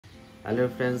Hello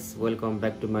friends, welcome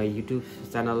back to my YouTube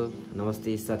channel.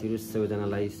 नमस्ते साथीहरु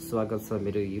सबैजनालाई स्वागत छ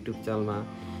मेरो YouTube च्यानलमा।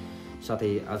 साथै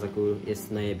आजको यस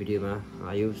नयाँ भिडियोमा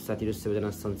यो साथीहरु सबैजना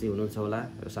सन्चै हुनुहुन्छ होला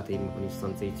र साथै म पनि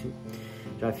सन्चै छु।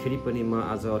 र फेरि पनि म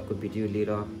आज अर्को भिडियो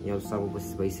लिएर यहाँ सामु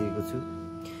उपस्थित भइसकेको छु।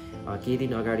 केही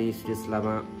दिन अगाडि सुरेश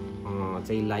लामा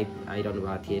चाहिँ लाइभ आइरहनु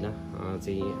भएको थिएन,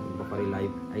 चाहिँ भर्खरै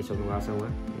लाइभ आइसक्नु भएको छ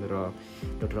उहाँ र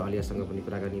डाक्टर अलियासँग पनि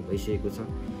कुराकानी भइसकेको छ।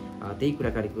 त्यही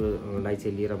कुराकानीको लाई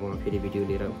चाहिँ लिएर म फेरि भिडियो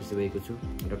लिएर उपस्थित भएको छु।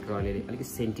 डाक्टर अलियाले अलिकति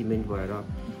सेन्टिमेन्ट भएर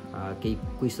केही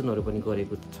क्वेसनहरु पनि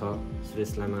गरेको छ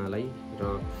सुरेश लामालाई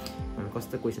र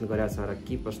कस्तो क्वेसन गरेको छ र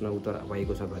के प्रश्न उत्तर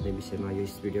भएको छ भन्ने विषयमा यो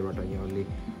भिडियोबाट यहाँले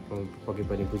पक्कै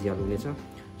पनि बुझिहाल्नु हुनेछ।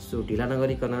 सो ढिला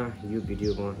नगरिकन यो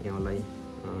भिडियो म यहाँलाई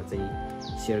चाहिँ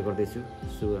शेयर गर्दैछु।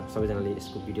 सो सबैजनाले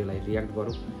यसको भिडियोलाई रियाक्ट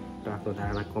गरौँ र आफ्नो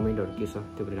धारणा कमेन्टहरु के छ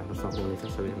त्यो पनि राख्न सक्नुहुनेछ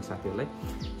सबैजना साथीहरुलाई।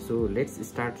 So let's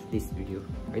start this video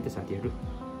है त साथीहरु।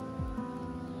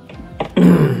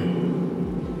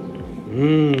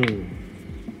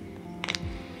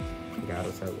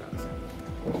 गाह्रो छ।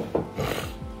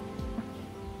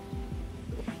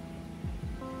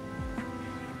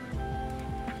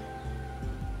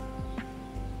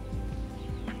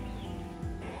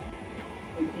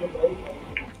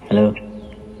 हेलो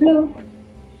हेलो,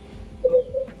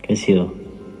 कैसी हो?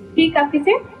 ठीक, आप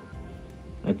कैसे?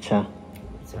 अच्छा।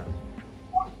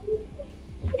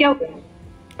 क्या हो गया?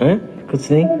 हैं?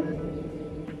 कुछ नहीं,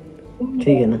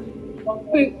 ठीक है ना?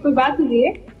 कोई बात हो रही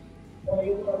है?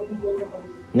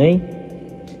 नहीं,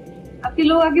 आपके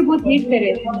लोग आगे बहुत हेट कर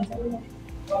रहे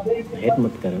थे। हेट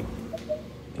मत करो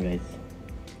गाइस।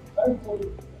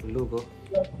 लोगो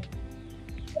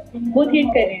बहुत हेट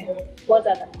कर रहे हैं, बहुत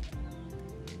ज्यादा।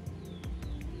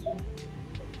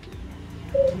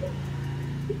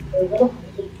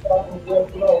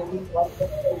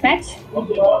 मैच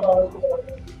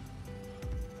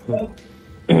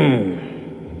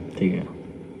ठीक है।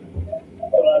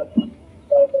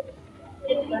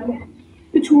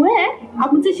 कुछ हुआ है?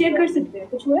 आप मुझसे शेयर कर सकते हैं।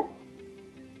 कुछ हुआ है?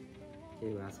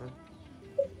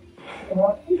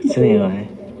 कुछ नहीं हुआ है।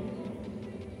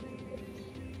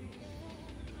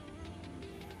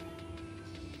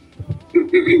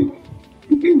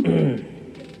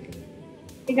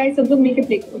 गाइस, सब लोग मिलके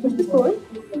प्ले करो। कुछ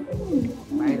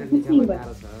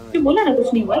तो बोला ना,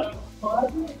 कुछ नहीं हुआ।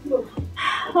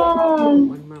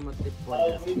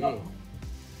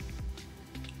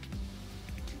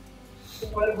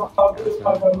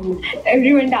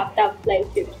 एवरीवन टैप लाइक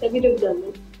सभी लोग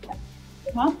जल्दी।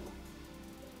 हाँ,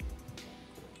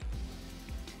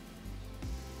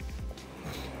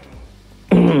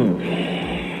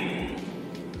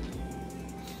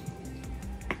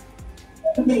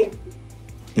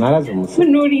 नाराज हो मुझसे?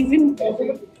 No reason.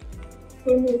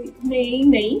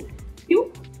 नहीं, क्यों?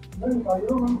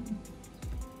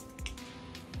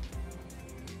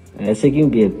 ऐसे क्यों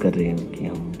बिहेव कर रहे हो कि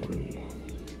हम कोई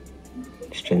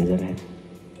स्ट्रेंजर है?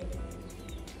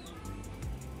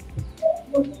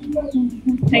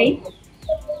 नहीं,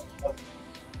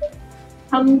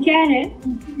 हम क्या है?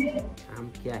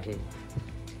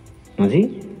 जी,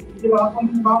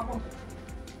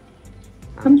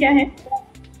 हम क्या है?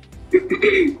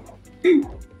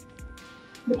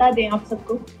 बता दें आप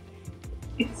सबको।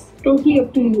 It's totally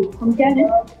up to you. हम क्या है?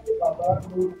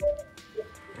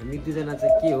 हामी दुईजना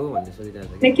चाहिँ के हो भन्ने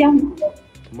सोचिरहेको छ। मैं क्या हूँ?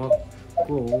 म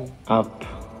को हुँ? आप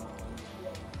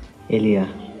एलिया।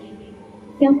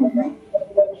 क्या हूँ?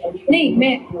 नहीं,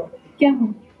 मैं क्या हूँ?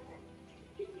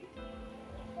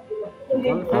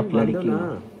 आप लड़की हो।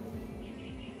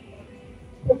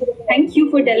 Thank you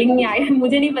for telling me.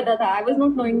 मुझे नहीं पता था। I was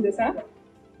not knowing this. हाँ,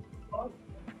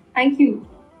 thank you.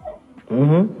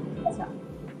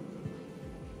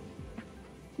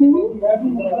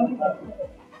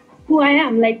 Who I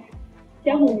am, like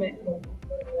क्या हूँ मैं?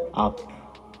 आप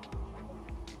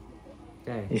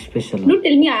special. Don't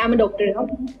tell me I am a doctor.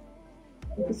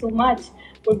 Thank you so much.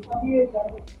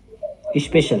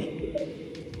 Special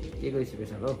के को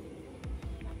स्पेशल हो?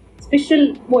 Special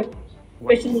what?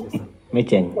 Special.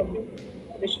 मिचेंग।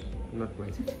 Not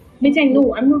much. Micheng, no,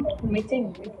 I'm not Micheng.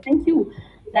 Thank you.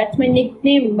 That's my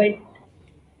nickname, but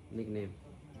Nickname.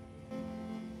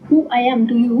 who I am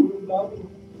to you?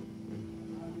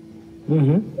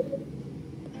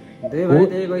 दुई भाइ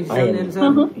त्यही question answer.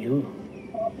 You.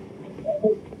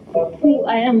 Who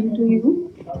I am to you?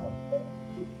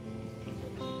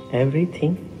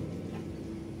 Everything.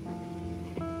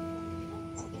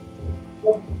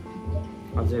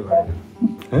 अझै भएन।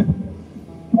 Huh?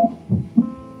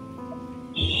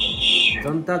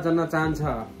 जनता जन्न चाहन्छ।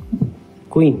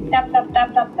 Queen. Tap.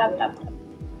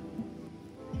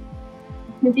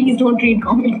 Please don't read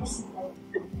comments.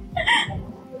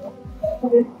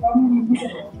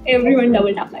 Everyone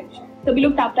double tap like share. सभी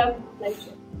लोग tap tap like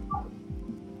share.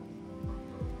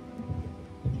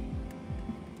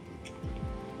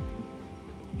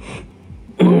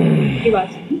 ये बात.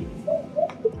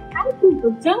 Thank you,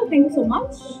 Gupjang. Thank you so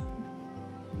much.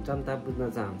 जनता बुझ्न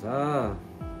चाहन्छ.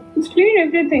 Explain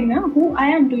everything, ना? Who I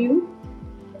am to you?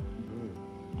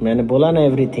 मैंने बोला ना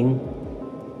everything.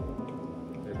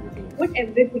 What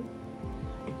everything?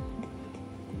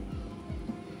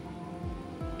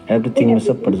 Everything में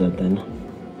सब पड़ जाता है ना.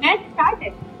 At start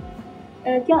है.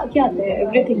 क्या क्या आता है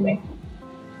everything में?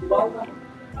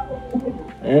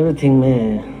 Everything में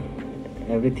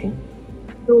everything.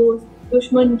 दोस्त,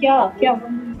 दुश्मन क्या क्या?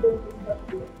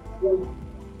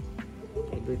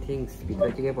 Everything भित्र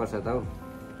के पर्छ त हो.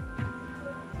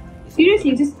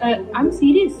 Seriously, just I'm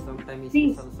serious. Sometimes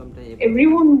Please, special, sometimes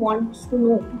everyone wants to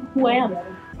know who I am.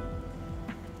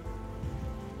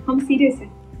 हम serious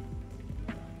हैं.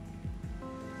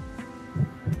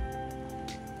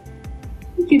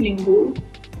 Killing you.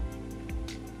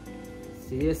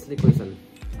 seriously question.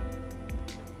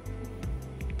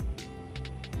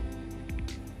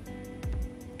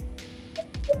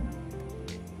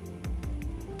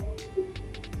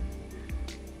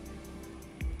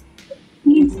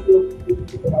 Please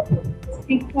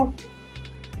speak up.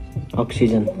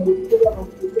 Oxygen.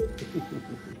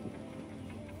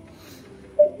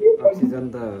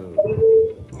 Oxygen the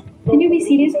Can you be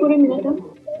serious for a minute?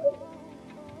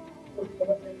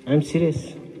 I'm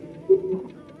serious.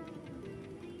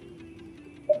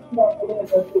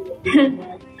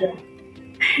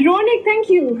 Ronik, thank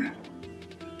you.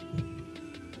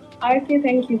 RK,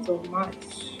 thank you so much.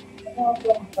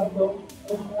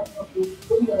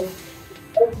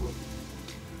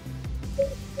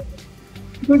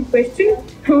 Good question.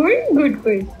 Good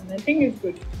question. I think it's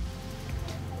good.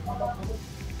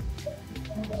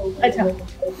 Acha.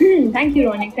 Thank you,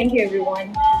 Ronik. Thank you, everyone.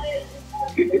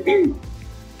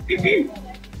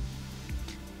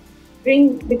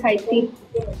 Ring दिखाई थी.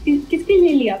 किसके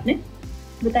लिए लिया आपने?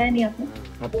 बताया नहीं आपने.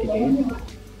 आपके लिए.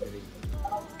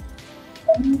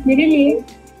 मेरे लिए.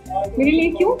 मेरे लिए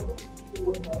क्यों?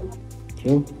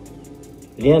 क्यों?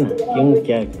 लिया ना. क्यों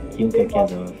क्या? क्यों का क्या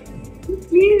जवाब?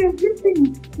 Clear everything.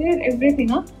 Clear everything,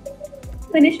 हाँ.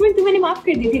 Punishment तो मैंने माफ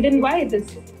कर दी थी. Then why this?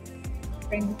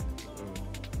 Ring.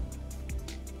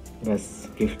 बस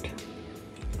gift.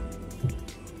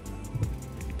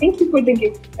 Thank you for the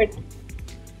gift. But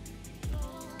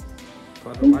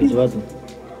भिजवा दूँ.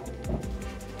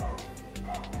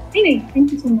 नहीं. Thank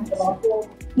you so much.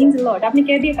 Means a lot. आपने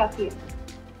कह दिया काफी है.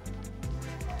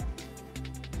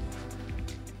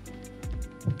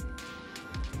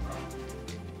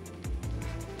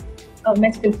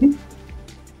 Match करते हैं.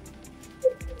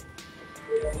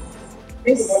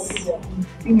 This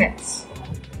match.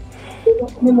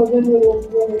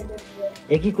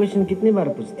 एक ही क्वेश्चन कितनी बार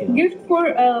पूछती हो? Gift for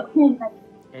whom?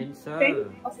 answer.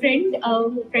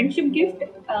 Friendship gift.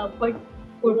 But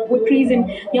for what reason?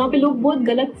 यहाँ पे लोग बहुत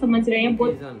गलत समझ रहे हैं.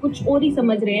 बहुत कुछ और ही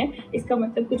समझ रहे हैं. इसका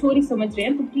मतलब कुछ और ही समझ रहे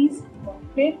हैं. तो प्लीज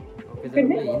फिर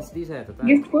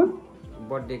गिफ्ट फॉर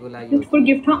बर्थडे को लागि. Gift for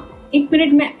gift. हाँ, एक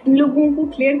मिनट मैं इन लोगों को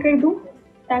क्लियर कर दूं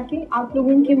ताकि आप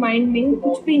लोगों के माइंड में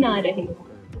कुछ भी ना रहे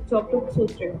जो आप लोग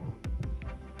सोच रहे हो.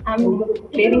 I am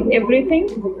clearing everything.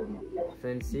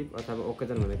 Friendship अथवा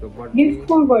ओकेजन भनेको birthday. Gift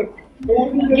for what?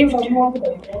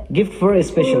 Gift for a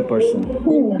special person.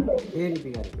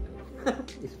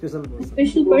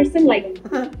 Special person like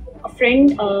a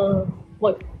friend.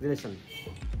 What? Relation.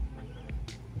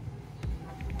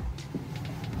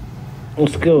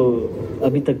 उसको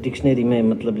अभी तक डिक्शनरी में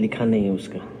मतलब लिखा नहीं है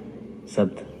उसका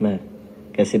शब्द. मैं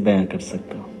कैसे बयां कर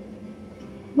सकता हूँ?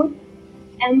 What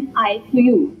am I to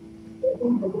you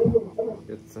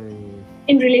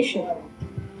in relation?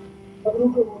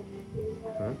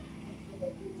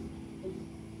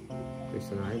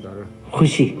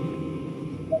 खुशी.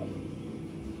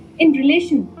 In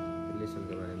relation. रिलेशन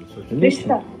के बारे में सोच.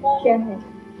 रिश्ता क्या है?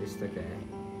 रिश्ता क्या है?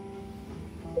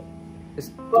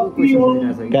 इसको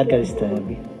क्वेश्चन क्या क्या रिश्ता है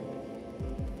अभी?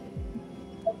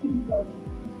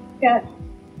 प्यार.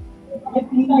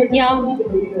 यहाँ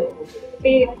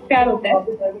पे प्यार होता है.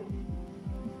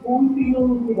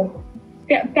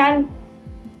 प्यार.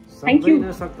 Thank you.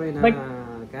 बट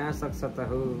कहाँ सक्छ त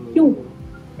हो? क्यों?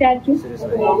 प्यार क्यों?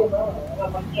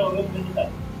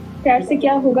 प्यार से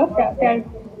क्या होगा? प्यार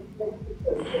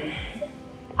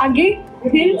आगे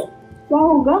फिर क्या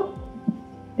होगा?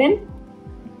 Then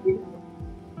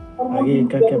आगे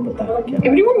का क्या पता? क्या?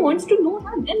 Everyone wants to know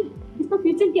ना. Then इसका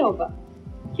फ्यूचर क्या होगा?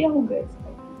 क्या होगा इसका?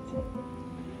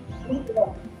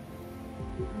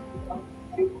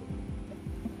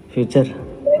 फ्यूचर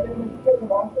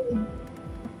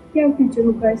क्या फ्यूचर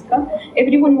होगा इसका?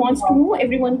 Everyone wants to know.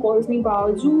 Everyone calls me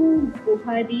बाजू,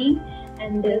 बुहारी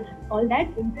and all that.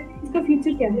 इसका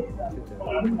फ्यूचर क्या है?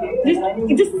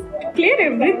 Just clear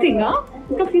everything, हाँ?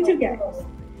 इसका फ्यूचर क्या है?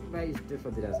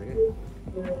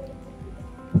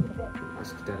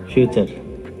 फ्यूचर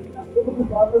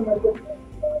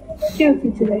क्या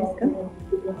फ्यूचर है इसका?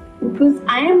 Because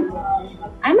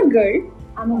I'm a girl.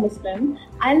 I'm a Muslim.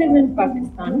 I live in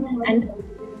Pakistan and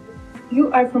you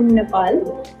are from Nepal.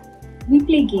 We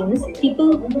play games.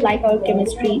 People like our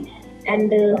chemistry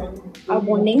and our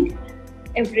bonding,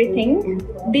 everything.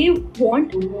 They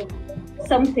want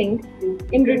something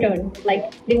in return. Like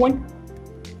they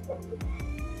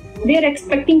are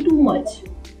expecting too much.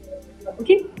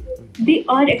 Okay? They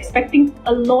are expecting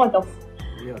a lot of.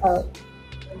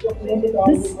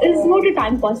 This is not a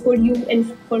time pass for you and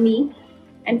for me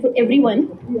and for everyone.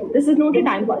 This is not a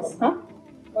time pass, huh?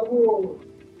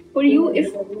 For you, if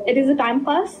it is a time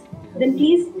pass, then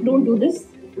please don't do this.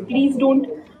 Please don't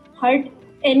hurt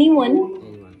anyone.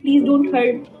 Please don't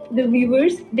hurt the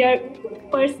viewers. They are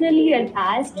personally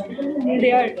attached.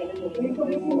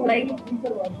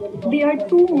 They are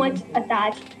too much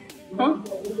attached. Huh?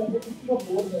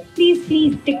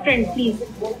 Please, take friend, please.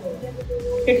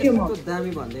 Take your mouth.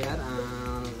 दामी भन्दै यार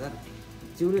यार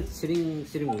चिउरे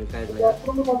सिरिङ हुने टाइपले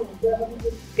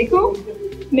देखो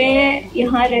मैं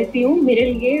यहाँ रहती हूँ, मेरे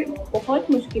लिए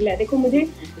बहुत मुश्किल है। देखो मुझे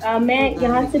मैं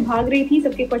यहाँ से भाग रही थी,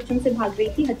 सबके क्वेश्चन से भाग रही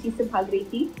थी, हर चीज से भाग रही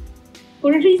थी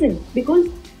फॉर अ रीजन, बिकॉज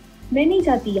मैं नहीं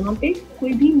चाहती यहाँ पे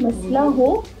कोई भी मसला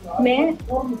हो। मैं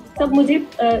सब मुझे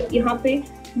यहाँ पे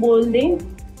बोल दें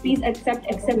please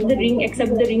accept the ring,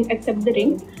 accept the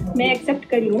ring. मैं एक्सेप्ट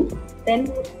कर लूँ, then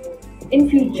in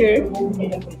future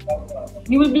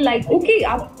you will be like okay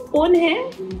आप कौन है?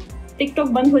 टिकटॉक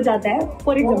बंद हो जाता है,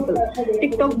 फॉर एग्जाम्पल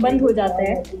टिकटॉक बंद हो जाता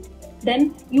है,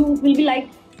 then you will be like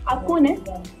आप कौन है?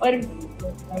 और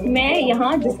मैं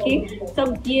यहाँ जिसके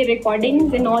सब ये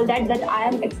recordings and all that I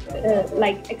am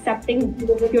like accepting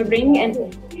your ring and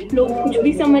लोग कुछ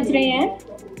भी समझ रहे हैं।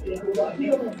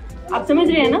 आप समझ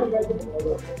रहे हैं ना?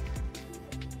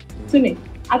 सुने,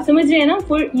 आप समझ रहे हैं ना?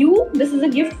 For you this is a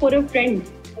gift for a friend.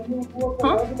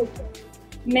 हाँ,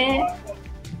 मैं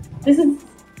this is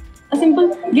a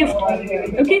simple gift,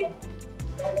 okay,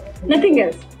 nothing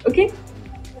else, okay,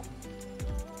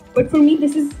 but for me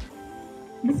this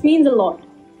means a lot.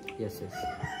 Yes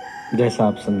जैसा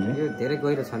आप समझे। यो धेरै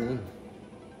गहिरो छ नि।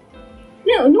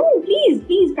 No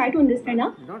please try to understand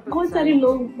ना। बहुत सारे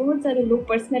लोग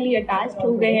पर्सनली अटैच्ड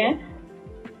हो गए हैं,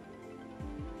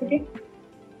 ओके,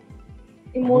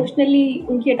 इमोशनली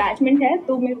उनकी अटैचमेंट है,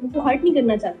 तो मैं उनको हर्ट नहीं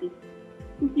करना चाहती।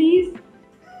 तो प्लीज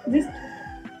जस्ट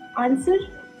आंसर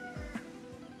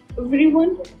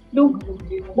एवरीवन। लोग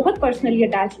बहुत पर्सनली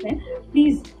अटैच्ड हैं,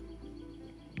 please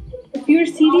if you're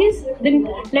serious then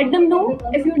let them know,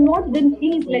 if you're not then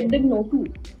please let them know too.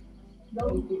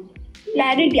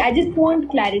 Clarity, I just want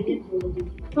clarity,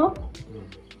 huh?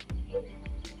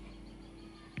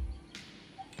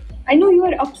 I know you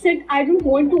are upset, I don't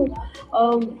want to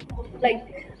like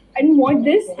I don't want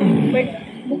this, but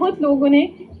बहुत लोगों ने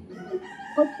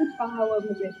बहुत कुछ कहा हुआ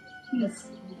मुझे, please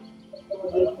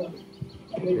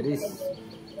very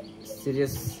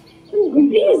serious,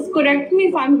 please correct me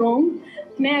if I'm wrong.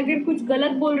 मैं अगर कुछ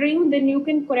गलत बोल रही हूँ then you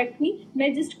can correct me. मैं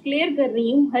just clear कर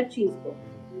रही हूँ हर चीज को,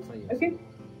 okay?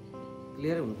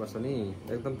 क्लियर हुनुपर्छ नि,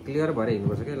 एकदम क्लियर भएर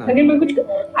हिँड्नुपर्छ के। अगर मैं कुछ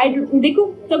देखो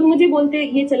तब मुझे बोलते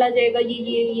ये चला जाएगा,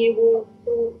 ये वो,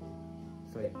 तो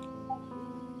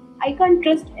I can't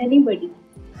trust anybody.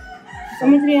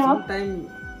 समझ रहे हैं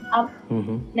आप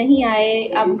नहीं आए,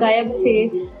 आप गायब थे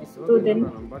 2 दिन,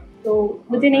 तो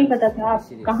मुझे नहीं पता था आप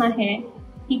कहाँ हैं,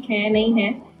 ठीक है नहीं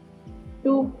है।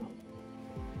 तो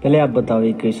पहले आप बताओ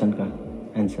ये क्वेश्चन का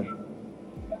आंसर।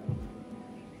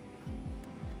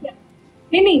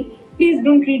 नहीं प्लीज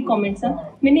डोंट रीड कमेंट्स।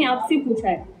 मैंने आपसे पूछा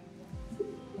है।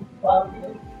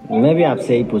 मैं भी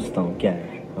आपसे यही पूछता हूँ, क्या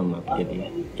है हम आपके लिए,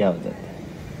 क्या हो जाता है?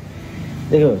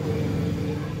 देखो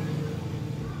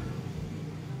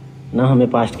ना हमें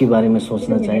पास्ट के बारे में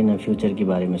सोचना चाहिए, ना फ्यूचर के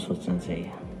बारे में सोचना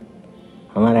चाहिए।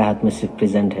 हमारे हाथ में सिर्फ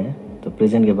प्रेजेंट है, तो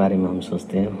प्रेजेंट के बारे में हम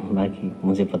सोचते हैं, बाकी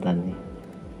मुझे पता नहीं।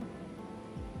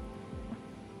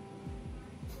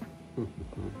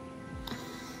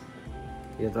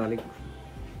 यो त अलिक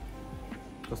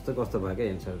कस्तो भयो क्या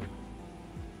एन्सर,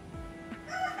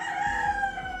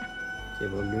 के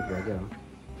भयो म्युट भयो क्या,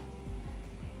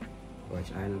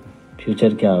 वॉइस आएन त।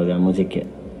 फ्यूचर क्या होगा, मुझे क्या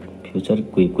फ्यूचर,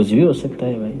 कोई कुछ भी हो सकता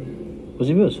है भाई, कुछ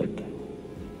भी हो सकता है।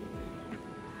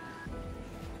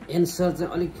 एन्सर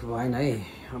चाहिँ अलिक भएन है।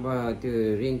 अब त्यो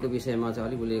रिङको विषयमा चाहिँ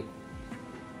अलिक उसले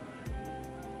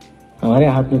हमारे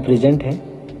हाथ में प्रेजेंट है,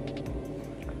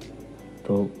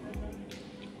 तो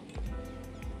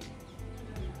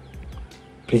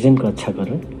प्रेजेंट को अच्छा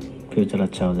करो, फ्यूचर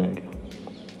अच्छा हो जाएगा।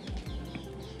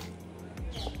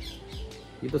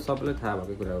 यो त सबैलाई थाहा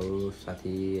भएकै कुरा हो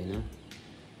साथी हैन।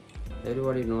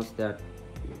 Everybody knows that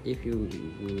if you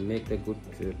make the good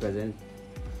present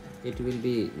it will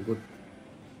be good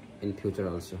in future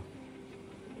also.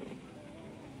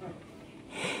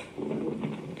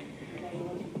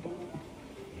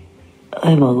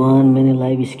 अरे भगवान, मैंने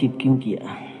लाइव स्किप क्यों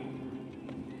किया?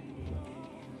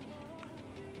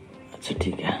 अच्छा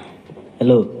ठीक है।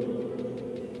 हेलो,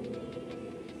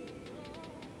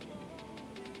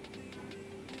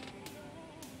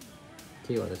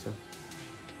 के गर्दैछ?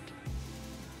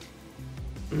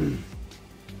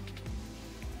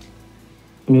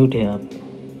 म्यूट है आप।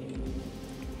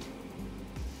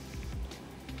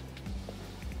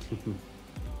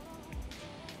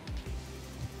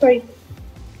 सॉरी,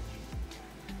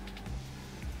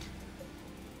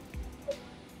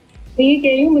 ये कह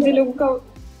रही हूँ, मुझे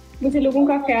लोगों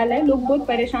का ख्याल है। लोग बहुत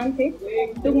परेशान थे,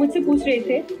 लोग मुझसे पूछ रहे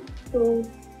थे, तो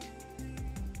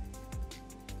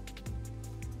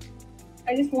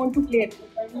I just want to clear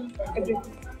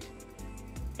everything.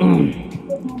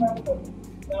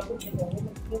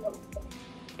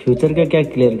 Future का क्या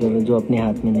क्लियर करो जो अपने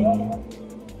हाथ में नहीं है?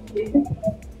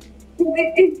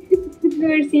 If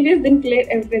you are serious, then clear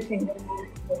everything.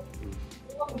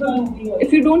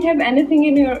 If you don't have anything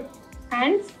in your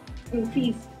hands,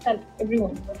 please tell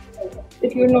everyone.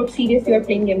 If you are not serious, you are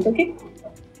playing games, okay?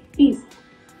 Please.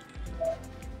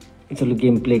 चलो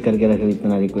गेम प्ले करके रखो,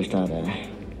 इतना request आ रहा है।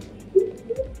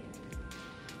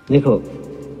 देखो,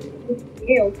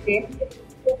 Okay.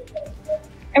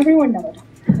 Everyone knows.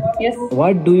 Yes.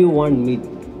 what do you want me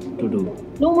to do?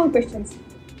 No more questions.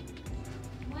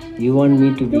 You want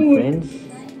me to be friends?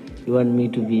 You want me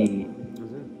to be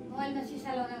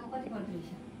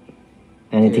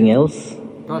anything else?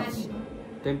 Touch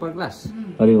temper glass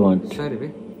What do you want? 100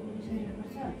 रुपैयाँ,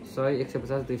 100,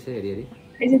 150, 200 हेरी।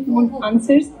 I just want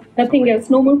answers, nothing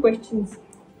else. No more questions.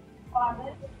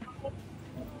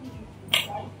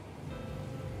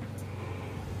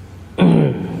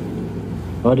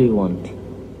 What do you want?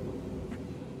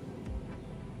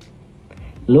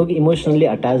 लोग emotionally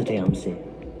attached है हमसे,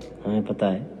 हमें पता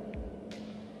है।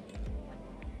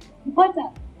 बहुत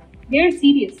they are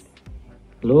serious.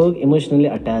 लोग इमोशनली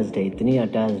अटैच्ड है, इतनी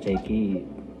अटैच्ड है कि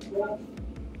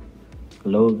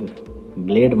लोग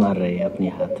ब्लेड मार रहे हैं अपने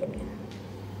हाथ में।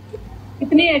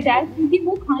 इतने अटैच कि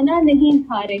वो खाना नहीं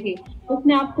खा रहे, वो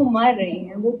अपने आप को मार रहे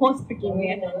हैं, वो हॉस्पिटल में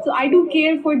है। So I do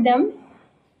care for them.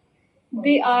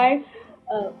 They are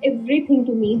everything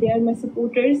to me. They are my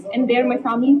supporters and they are my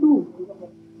family too.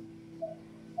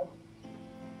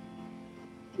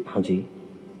 हाँ जी,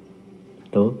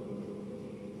 तो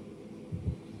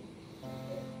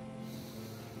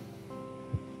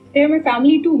They are my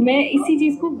family too. मैं इसी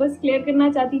चीज को बस क्लियर करना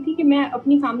चाहती थी कि मैं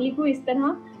अपनी फैमिली को इस तरह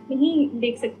नहीं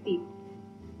देख सकती।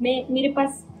 मेरे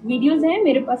पास वीडियोस हैं,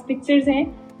 मेरे पास पिक्चर्स हैं,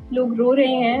 लोग रो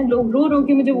रहे हैं, लोग रो रो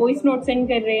के मुझे वॉइस नोट सेंड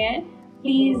कर रहे हैं।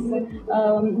 Please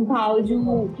भावजू,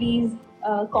 please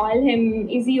call him,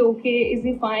 is he okay, is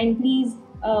he fine, please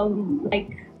like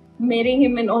मेरे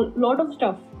him and lot of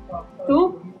stuff.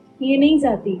 तो ये नहीं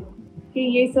चाहती कि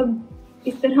ये सब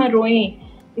इस तरह रोएं,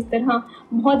 इस तरह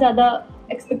बहुत ज्यादा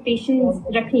एक्सपेक्टेशंस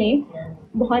रख लें,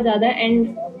 बहुत ज्यादा। And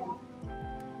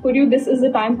for you this is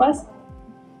a time pass.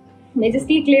 मैं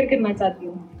जस्ट ये क्लियर करना चाहती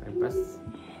हूँ।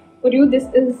 For you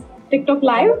this is TikTok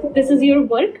live, this is your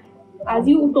work as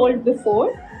you told before.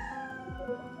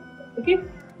 Okay,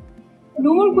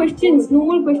 no more questions, no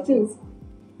more questions.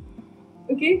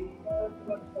 Okay,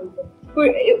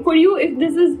 for you, if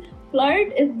this is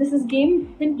flirt, if this is game,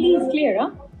 then please clear, huh?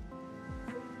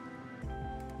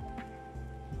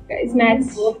 Guys,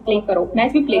 match play karo,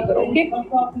 match भी play karo, okay?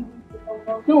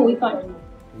 No, we can't.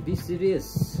 Be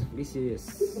serious, be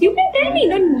serious. You can tell me,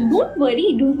 don't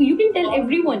worry. You can tell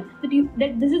everyone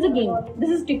that this is a game,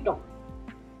 this is TikTok.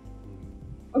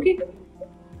 Okay,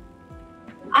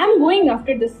 I'm going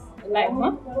after this live,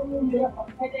 huh?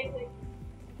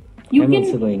 You I'm can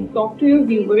also going. talk to your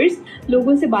viewers.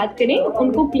 लोगों से बात करें,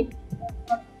 उनको तो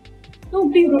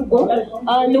please रुको।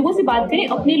 लोगों से बात करें,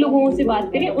 अपने लोगों से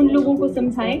बात करें, उन लोगों को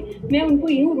समझाएं। मैं उनको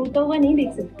यूं रोता हुआ नहीं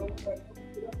देख सकती,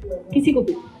 किसी को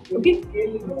भी। Okay,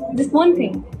 just one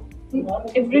thing,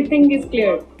 everything is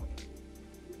clear.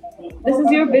 This is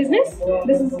your business.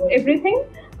 This is everything.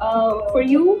 For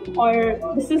you, or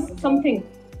this is something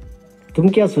तुम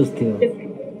क्या सोचती हो?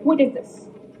 different. What is this?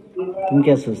 तुम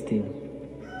क्या सोचती हो?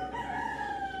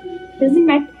 Doesn't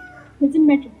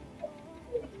matter.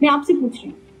 मैं आपसे पूछ रही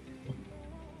हूँ।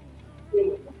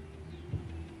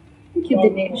 Thank you,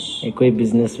 Dinesh. ये कोई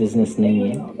बिजनेस नहीं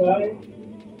है,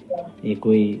 ये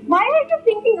कोई। Why are you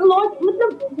thinking a lot?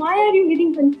 मतलब, why are you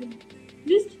getting confused?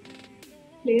 Just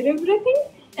clear everything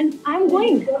and I'm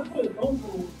going.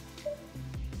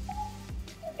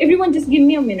 Everyone, just give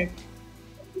me a minute.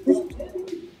 Just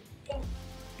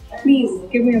please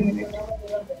give me a minute.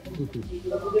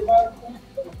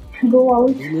 Go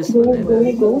out.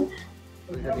 Go.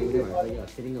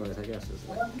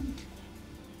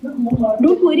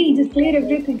 Don't worry. Just clear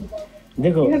everything.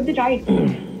 देखो, You have the right.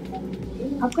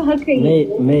 आपका हक है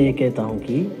ये। मैं ये कहता हूँ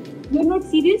कि You're not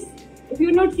serious. If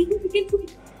you're not serious, you can say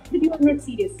that you are not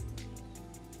serious.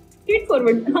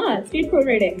 Straightforward. हाँ,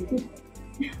 straightforward है.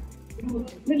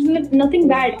 There's nothing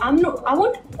bad. I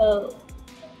won't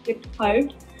get hurt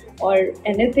or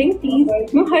anything. Please,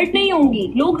 मैं hurt नहीं होंगी.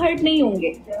 लोग hurt नहीं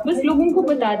होंगे. बस लोगों को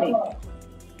बता दें.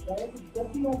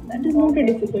 That is not a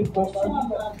difficult question.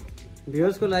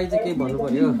 Viewers को लागि चाहिँ के भन्नु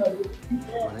पर्यो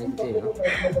भनाइ त्यही हो।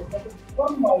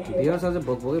 भ्युअर्स अझ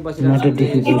भोकभोकै बसिरहेको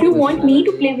छ। If you want me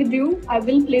to play with you, I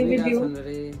will play with you.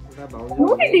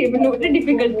 Not a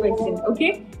difficult question,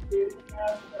 okay?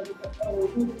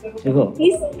 देखो,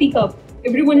 Please speak up.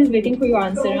 Everyone is waiting for your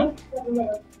answer. Huh?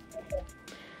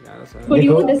 For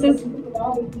you, this is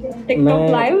TikTok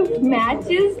live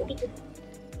matches.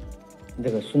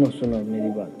 देखो, सुनो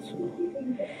मेरी बात सुनो।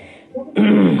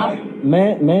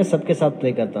 मैं सबके साथ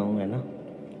play करता हूँ, है ना।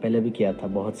 पहले भी किया था,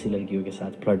 बहुत सी लड़कियों के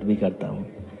साथ फ्लर्ट भी करता हूँ,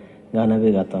 गाना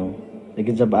भी गाता हूँ।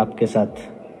 लेकिन जब आपके साथ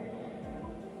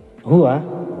हुआ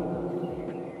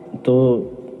तो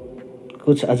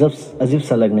कुछ अजीब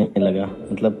सा लगने लगा।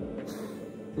 मतलब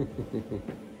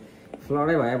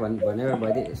फ्लर्टै भयो भनेर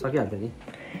भइदिए सकिहाल्थ्यो नि।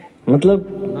 मतलब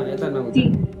यता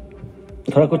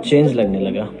थोड़ा कुछ चेंज लगने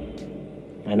लगा,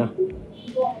 है ना।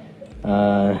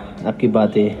 आपकी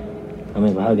बातें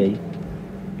हमें भा गई,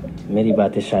 मेरी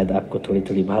बातें शायद आपको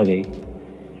थोड़ी भा गई।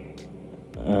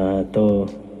 तो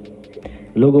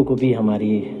लोगों को भी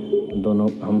हमारी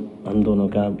हम दोनों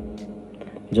का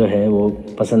जो है वो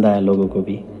पसंद आया लोगों को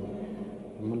भी,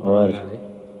 और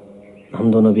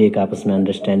हम दोनों भी एक आपस में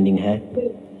अंडरस्टैंडिंग है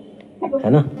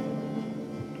ना।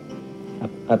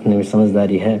 अपने में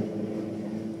समझदारी है।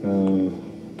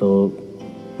 तो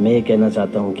मैं ये कहना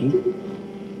चाहता हूँ कि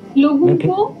लोगों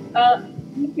को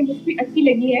केमिस्ट्री अच्छी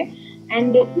लगी है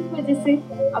एंड इस वजह से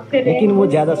आप कर रहे हैं। लेकिन वो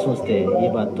ज़्यादा सोचते हैं, ये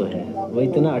बात तो है। वो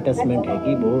इतना अटैचमेंट है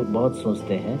कि वो बहुत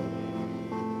सोचते हैं।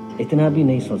 इतना भी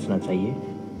नहीं सोचना चाहिए,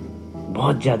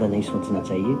 बहुत ज़्यादा नहीं सोचना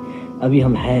चाहिए। अभी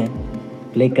हम हैं,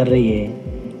 प्ले कर रही है,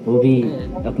 वो भी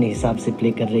अपने हिसाब से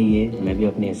प्ले कर रही है, मैं भी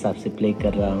अपने हिसाब से प्ले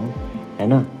कर रहा हूँ, है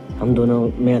ना। हम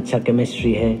दोनों में अच्छा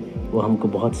केमिस्ट्री है। वो हमको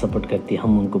बहुत सपोर्ट करती है,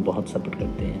 हम उनको बहुत सपोर्ट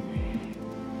करते हैं।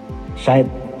 शायद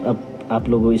अब आप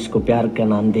लोग इसको प्यार का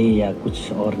नाम दे या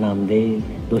कुछ और नाम दे,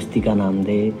 दोस्ती का नाम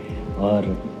दे, और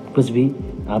कुछ भी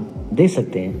आप दे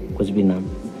सकते हैं, कुछ भी नाम,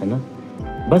 है ना।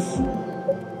 बस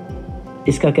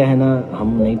इसका कहना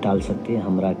हम नहीं टाल सकते,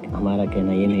 हमारा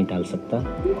कहना ये नहीं टाल सकता।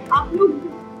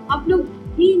 आप लोग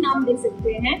ही नाम दे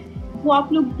सकते हैं, वो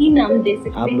आप लोग ही नाम दे सकते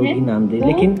हैं, आप लोग ही नाम दे।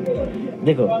 लेकिन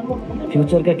देखो,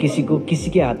 फ्यूचर का किसी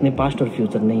के हाथ में पास्ट और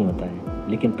फ्यूचर नहीं होता है,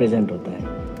 लेकिन प्रेजेंट होता है।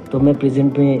 तो मैं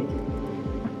प्रेजेंट में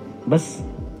बस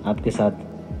आपके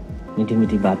साथ मीठी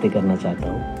मीठी बातें करना चाहता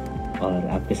हूँ और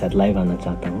आपके साथ लाइव आना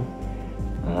चाहता हूँ।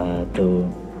 तो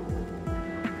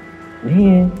नहीं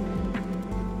है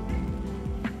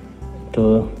तो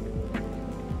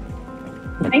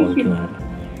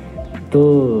तो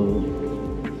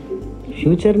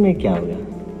फ्यूचर में क्या होगा,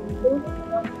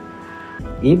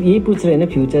 ये पूछ रहे हैं ना।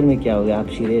 फ्यूचर में क्या होगा, आप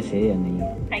सीरियस है या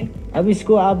नहीं? अब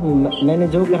इसको आप, मैंने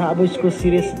जो कहा, अब इसको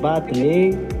सीरियस बात ले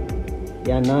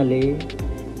या ना ले,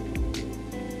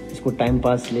 इसको टाइम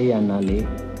पास ले या ना ले,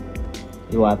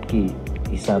 वो आपकी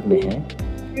हिसाब में है।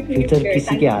 फ्यूचर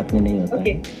किसी के हाथ में नहीं होता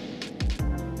है।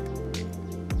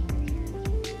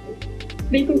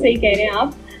 बिल्कुल सही कह रहे हैं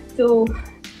आप। तो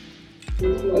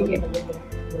ओके,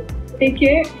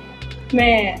 देखिए,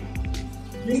 मैं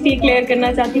जस्ट ये क्लियर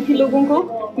करना चाहती थी लोगों को।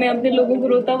 मैं अपने लोगों को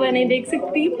रोता हुआ नहीं देख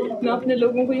सकती, मैं अपने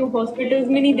लोगों को यूँ हॉस्पिटल्स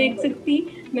में नहीं देख सकती,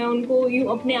 मैं उनको यूँ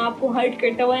अपने आप को हर्ट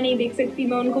करता हुआ नहीं देख सकती,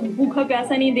 मैं उनको भूखा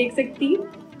प्यासा नहीं देख सकती,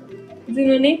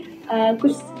 जिन्होंने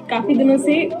कुछ काफ़ी दिनों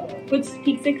से कुछ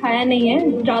ठीक से खाया नहीं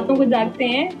है, रातों को जागते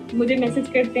हैं, मुझे मैसेज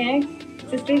करते हैं,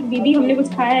 सिस्टर दीदी हमने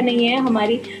कुछ खाया नहीं है,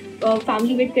 हमारी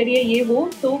फैमिली वेट करी है, ये वो।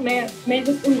 तो मैं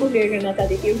बस उनको क्लियर करना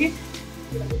चाहती थी। Okay,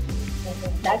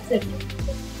 that's it.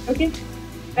 ओके,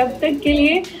 तब तक के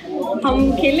लिए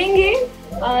हम खेलेंगे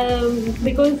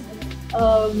बिकॉज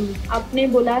आपने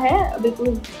बोला है, because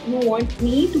you want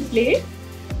me to play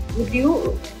with you.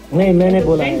 नहीं, मैंने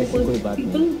बोला है कोई बात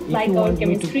नहीं। Like our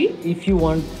chemistry. If you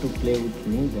want to play with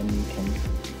me then you can.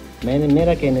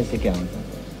 मेरा कहने से क्या होता है?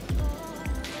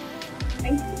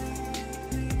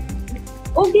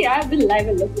 Okay, I will.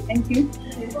 Okay, thank you.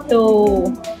 So,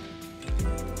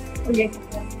 okay,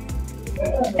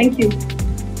 thank you.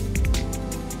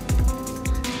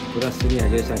 कुरा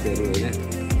सुनिहाल्यो साथीहरू होइन,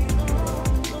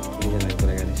 यिनीहरूलाई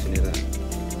कुराकानी सुनेर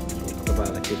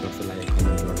तपाईँहरूलाई के कस्तो लाग्यो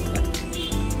कमेन्ट गर्नु होला।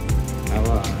 अब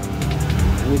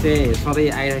हामी चाहिँ सधैँ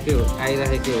आइराखेको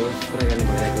होस्, कुराकानी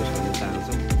भइरहेको होस् भन्ने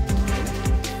चाहन्छौँ।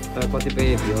 तर कतिपय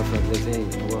भ्युअर्सहरूले चाहिँ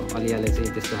अब अलियाले चाहिँ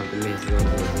त्यस्तो खालको मेसेज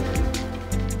गर्नुहुन्छ होइन।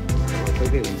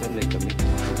 कोही हुन्छ नि एकदमै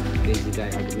क्रेजी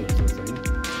खालको मेसेज हुन्छ होइन,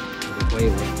 कोही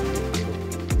हो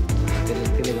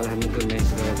त्यसले गर्दाखेरि त्यो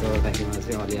मेसेज गर्दाखेरिमा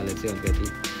चाहिँ अलियाले चाहिँ अलिकति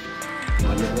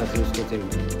भन्ने कुरा चाहिँ उसको चाहिँ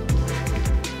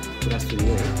कुरा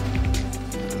सुन्यो है।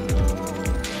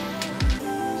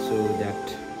 सो द्याट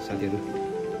साथीहरू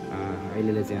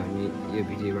अहिलेलाई चाहिँ हामी यो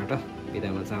भिडियोबाट बिदा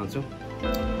हुन चाहन्छौँ।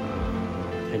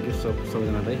 थ्याङ्क यू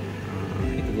सबैजनालाई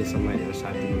यति समय हेरेर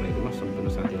साथ दिनुभएकोमा सम्पूर्ण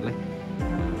साथीहरूलाई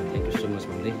थ्याङ्क यू सो मच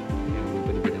भन्दै म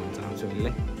पनि बिदा हुन चाहन्छु।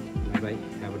 अहिलेलाई by by,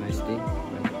 have a nice day.